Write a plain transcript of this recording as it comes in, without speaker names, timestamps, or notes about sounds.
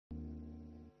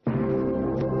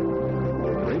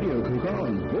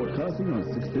broadcasting on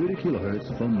 630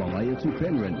 kHz from Malaya to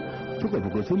Penryn,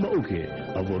 Pukapuka to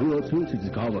Maoke, Avarua to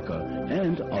Titicawaca,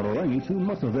 and Arorangi to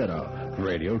Masavera.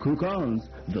 Radio Kukans,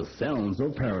 the sounds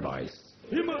of paradise.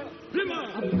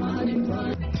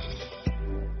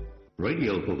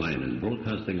 Radio Cook Island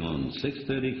broadcasting on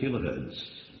 630 kHz.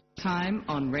 Time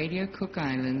on Radio Cook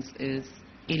Islands is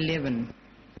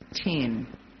 11:10.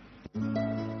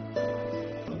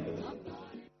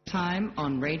 Time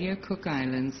on Radio Cook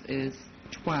Islands is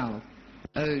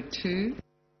 12:02.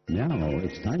 Now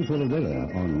it's time for the weather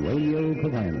on Radio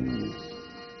Cook Islands.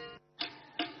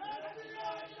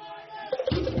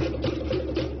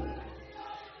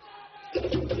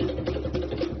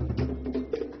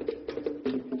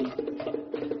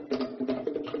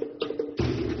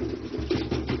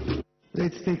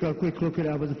 Let's take a quick look at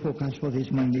our weather forecast for this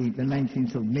Monday, the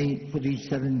 19th of May. For the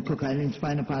southern Cook Islands,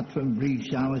 fine apart from brief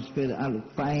showers, further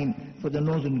outlook fine. For the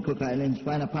northern Cook Islands,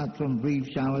 fine apart from brief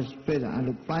showers, further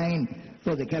outlook fine.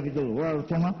 For the capital,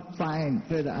 Rarotonga, fine,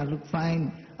 further outlook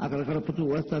fine. Akara putu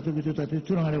wasta tu bitu tatu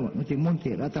turangarewa, nuti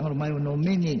monte, ratangar mayo no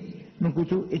mini,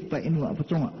 nukutu itpa inu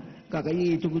apatonga.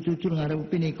 Kakai tukutu turangarewa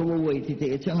pini kawawa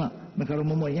itite etanga. Mekaro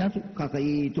momo yatu,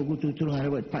 kakai tukutu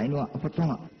turangarewa itpa inu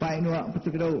apatonga. Pa inu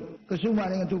apatukirau. Kasuma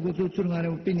dengan tukutu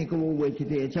turangarewa pini kawawa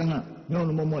itite etanga.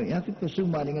 Meono momo yatu,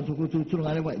 kasuma dengan tukutu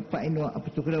turangarewa itpa inu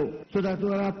apatukirau. Sodatu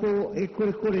rapo e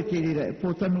kore tirira, e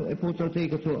potanu e potate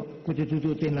kato, kuti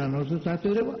tutu tena no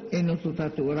sotatu rewa, e no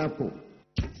sotatu rapo.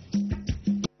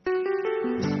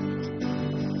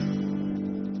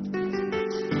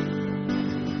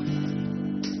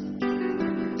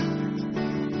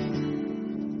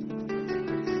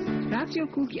 Radio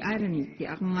Kuki Irony, te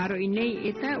akangaro inei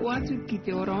e tai watu ki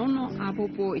te orono a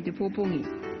popo i te popongi.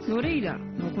 No reira,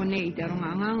 no kone i te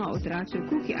ronga o te Radio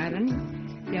Kuki Irony,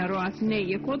 te aro atu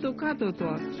nei e koto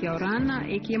katotoa ki aurana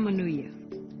e kia manuia.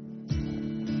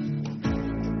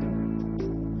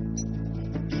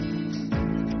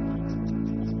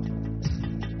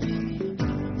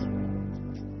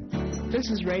 This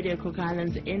is Radio Cook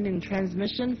Islands ending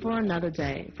transmission for another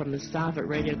day. From the staff at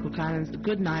Radio Cook Islands,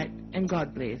 good night and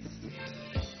God bless.